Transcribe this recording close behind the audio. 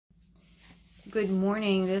Good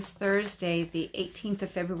morning this Thursday, the 18th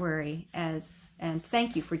of February, and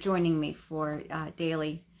thank you for joining me for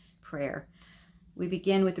daily prayer. We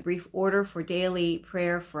begin with a brief order for daily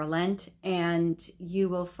prayer for Lent, and you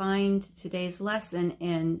will find today's lesson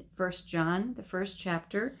in 1 John, the first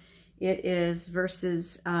chapter. It is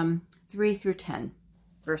verses 3 through 10.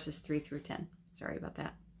 Verses 3 through 10. Sorry about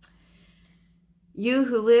that. You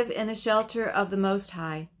who live in the shelter of the Most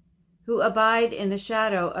High, who abide in the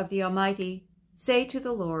shadow of the Almighty, say to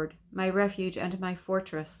the Lord, my refuge and my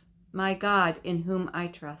fortress, my God in whom I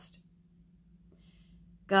trust.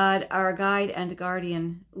 God, our guide and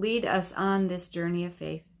guardian, lead us on this journey of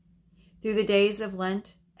faith. Through the days of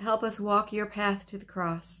Lent, help us walk your path to the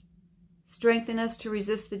cross. Strengthen us to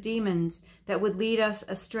resist the demons that would lead us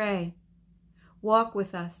astray. Walk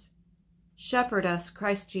with us. Shepherd us,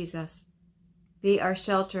 Christ Jesus. Be our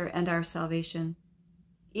shelter and our salvation,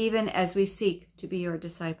 even as we seek to be your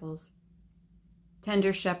disciples.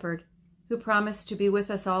 Tender Shepherd, who promised to be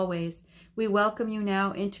with us always, we welcome you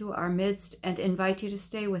now into our midst and invite you to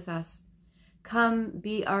stay with us. Come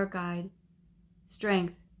be our guide,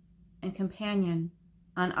 strength, and companion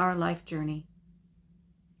on our life journey.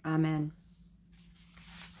 Amen.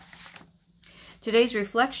 Today's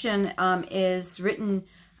reflection is written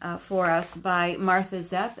for us by Martha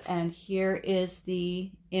Zepp, and here is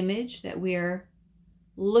the image that we are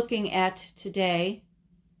looking at today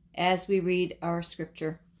as we read our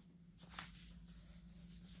scripture.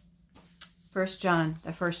 1 John,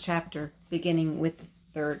 the first chapter, beginning with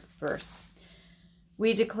the 3rd verse.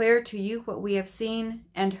 We declare to you what we have seen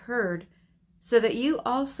and heard, so that you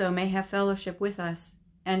also may have fellowship with us.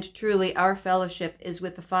 And truly our fellowship is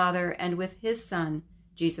with the Father and with his Son,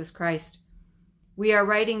 Jesus Christ. We are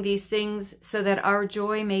writing these things so that our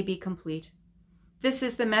joy may be complete. This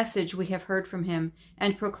is the message we have heard from him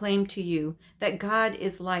and proclaim to you, that God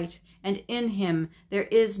is light, and in him there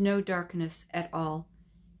is no darkness at all.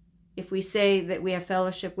 If we say that we have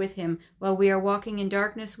fellowship with him while we are walking in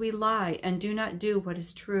darkness, we lie and do not do what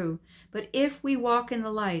is true. But if we walk in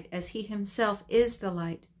the light as he himself is the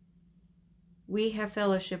light, we have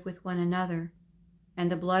fellowship with one another,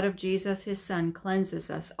 and the blood of Jesus his Son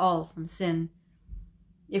cleanses us all from sin.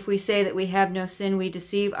 If we say that we have no sin, we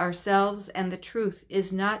deceive ourselves, and the truth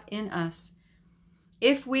is not in us.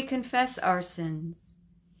 If we confess our sins,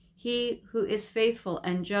 he who is faithful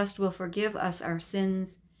and just will forgive us our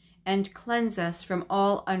sins and cleanse us from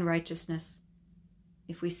all unrighteousness.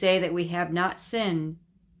 If we say that we have not sinned,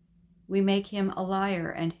 we make him a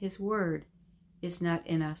liar, and his word is not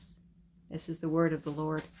in us. This is the word of the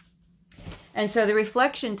Lord. And so the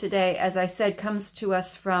reflection today, as I said, comes to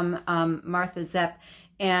us from Martha Zepp.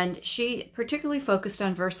 And she particularly focused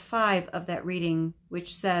on verse 5 of that reading,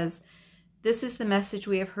 which says, this is the message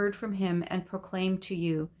we have heard from him and proclaim to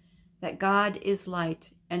you, that God is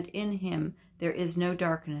light, and in him there is no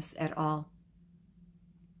darkness at all.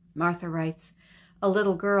 Martha writes, a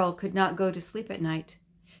little girl could not go to sleep at night.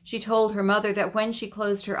 She told her mother that when she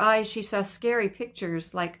closed her eyes, she saw scary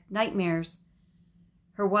pictures like nightmares.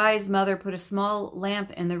 Her wise mother put a small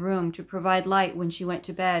lamp in the room to provide light when she went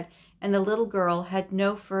to bed, and the little girl had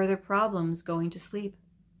no further problems going to sleep.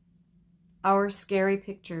 Our scary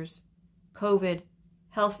pictures, COVID,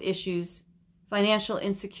 health issues, financial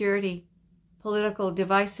insecurity, political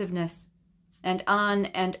divisiveness, and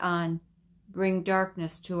on, bring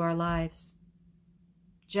darkness to our lives.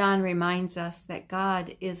 John reminds us that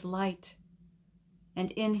God is light, and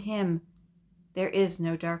in him there is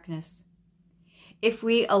no darkness. If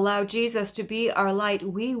we allow Jesus to be our light,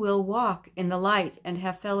 we will walk in the light and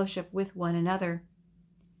have fellowship with one another.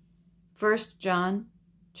 1 John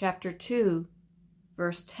chapter 2,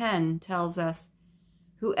 verse 10 tells us,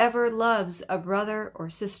 whoever loves a brother or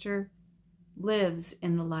sister lives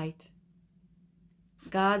in the light.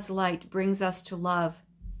 God's light brings us to love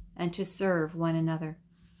and to serve one another.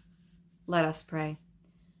 Let us pray.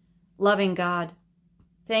 Loving God,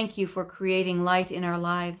 thank you for creating light in our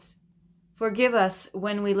lives. Forgive us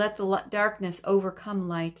when we let the darkness overcome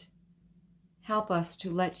light. Help us to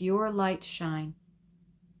let your light shine.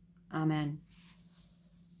 Amen.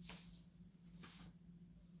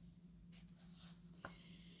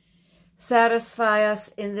 Satisfy us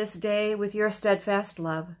in this day with your steadfast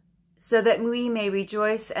love, so that we may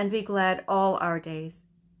rejoice and be glad all our days.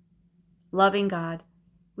 Loving God,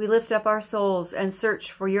 we lift up our souls and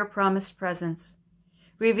search for your promised presence.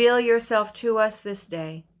 Reveal yourself to us this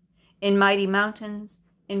day, in mighty mountains,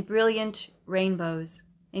 in brilliant rainbows,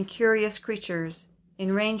 in curious creatures,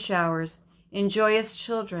 in rain showers, in joyous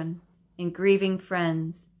children, in grieving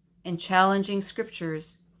friends, in challenging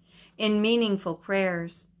scriptures, in meaningful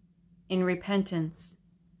prayers, in repentance,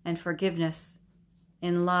 and forgiveness,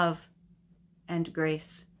 in love and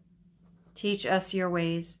grace. Teach us your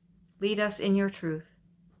ways. Lead us in your truth.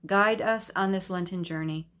 Guide us on this Lenten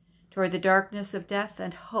journey toward the darkness of death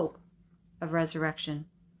and hope of resurrection.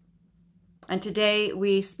 And today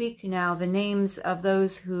we speak now the names of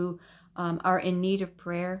those who are in need of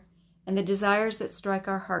prayer and the desires that strike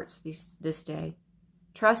our hearts this day,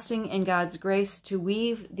 trusting in God's grace to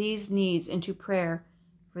weave these needs into prayer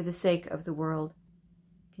for the sake of the world.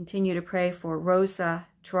 Continue to pray for Rosa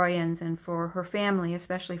Troyans and for her family,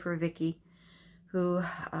 especially for Vicky, who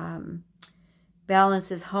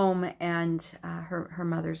balances home and her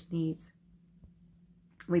mother's needs.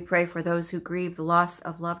 We pray for those who grieve the loss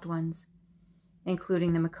of loved ones,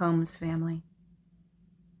 including the McCombs family.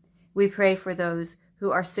 We pray for those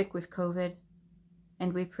who are sick with COVID,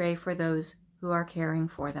 and we pray for those who are caring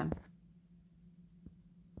for them.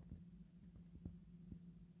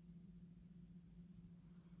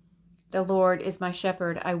 The Lord is my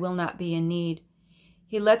shepherd, I will not be in need.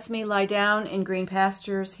 He lets me lie down in green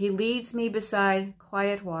pastures. He leads me beside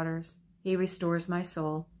quiet waters. He restores my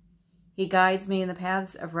soul. He guides me in the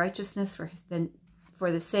paths of righteousness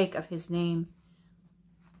for the sake of his name.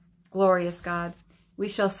 Glorious God, we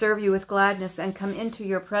shall serve you with gladness and come into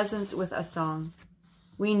your presence with a song.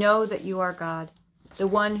 We know that you are God, the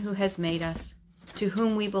one who has made us, to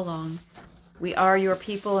whom we belong. We are your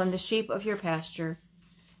people and the sheep of your pasture.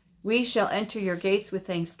 We shall enter your gates with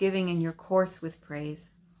thanksgiving and your courts with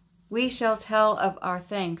praise. We shall tell of our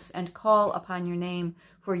thanks and call upon your name,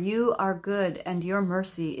 for you are good and your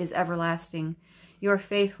mercy is everlasting. Your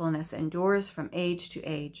faithfulness endures from age to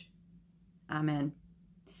age. Amen.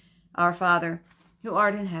 Our Father, who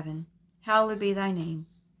art in heaven, hallowed be thy name.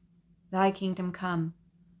 Thy kingdom come,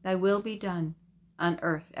 thy will be done, on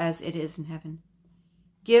earth as it is in heaven.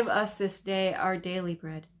 Give us this day our daily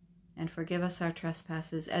bread, and forgive us our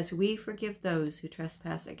trespasses, as we forgive those who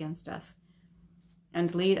trespass against us.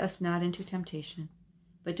 And lead us not into temptation,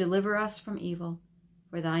 but deliver us from evil.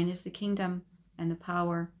 For thine is the kingdom, and the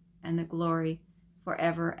power, and the glory,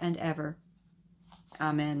 forever and ever.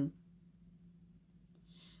 Amen.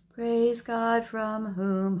 Praise God, from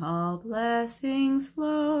whom all blessings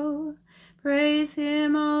flow. Praise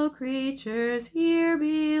him, all creatures here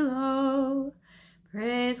below.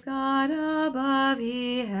 Praise God above,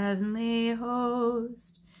 ye heavenly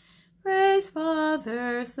host. Praise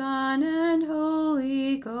Father, Son, and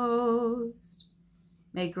Holy Ghost.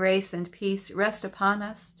 May grace and peace rest upon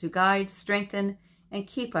us to guide, strengthen, and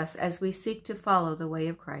keep us as we seek to follow the way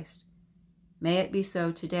of Christ. May it be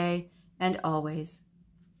so today and always.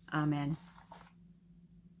 Amen.